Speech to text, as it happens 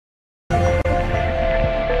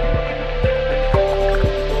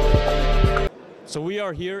So we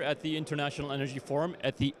are here at the International Energy Forum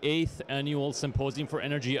at the 8th Annual Symposium for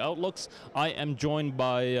Energy Outlooks. I am joined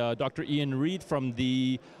by Dr. Ian Reid from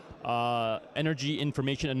the Energy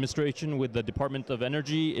Information Administration with the Department of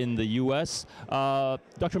Energy in the US.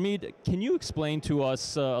 Dr. Mead, can you explain to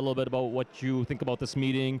us a little bit about what you think about this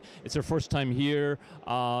meeting? It's your first time here,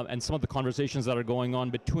 and some of the conversations that are going on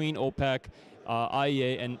between OPEC,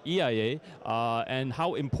 IEA, and EIA, and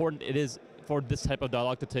how important it is for this type of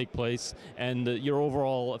dialogue to take place, and your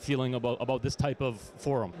overall feeling about this type of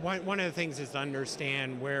forum. One of the things is to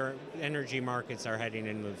understand where energy markets are heading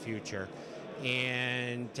into the future,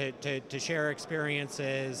 and to share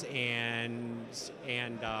experiences and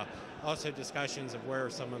also discussions of where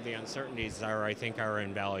some of the uncertainties are, I think, are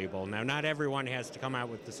invaluable. Now, not everyone has to come out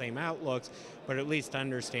with the same outlooks, but at least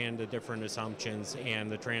understand the different assumptions,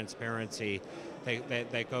 and the transparency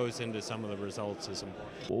that goes into some of the results is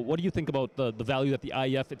important. Well, what do you think about the value that the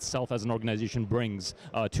IEF itself as an organization brings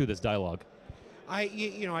to this dialogue? I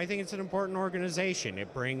think it's an important organization.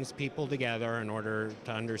 It brings people together in order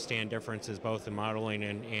to understand differences both in modeling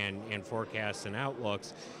and forecasts and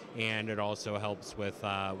outlooks, and it also helps with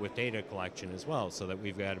data collection as well, so that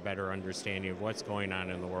we've got a better understanding of what's going on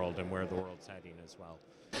in the world and where the world's heading as well.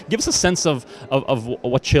 Give us a sense of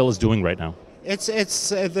what Shale is doing right now.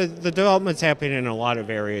 The development's happening in a lot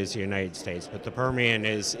of areas of the United States, but the Permian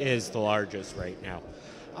is the largest right now.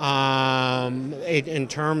 In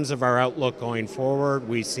terms of our outlook going forward,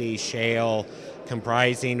 we see shale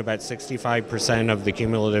comprising about 65% of the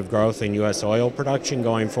cumulative growth in U.S. oil production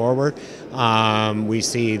going forward. We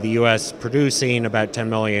see the U.S. producing about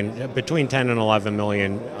between 10 and 11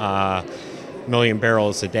 million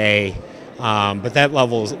barrels a day. But that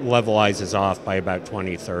levelizes off by about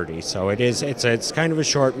 2030. So it's kind of a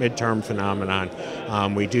short midterm phenomenon.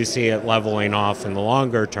 We do see it leveling off in the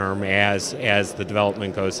longer term as the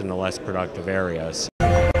development goes into less productive areas.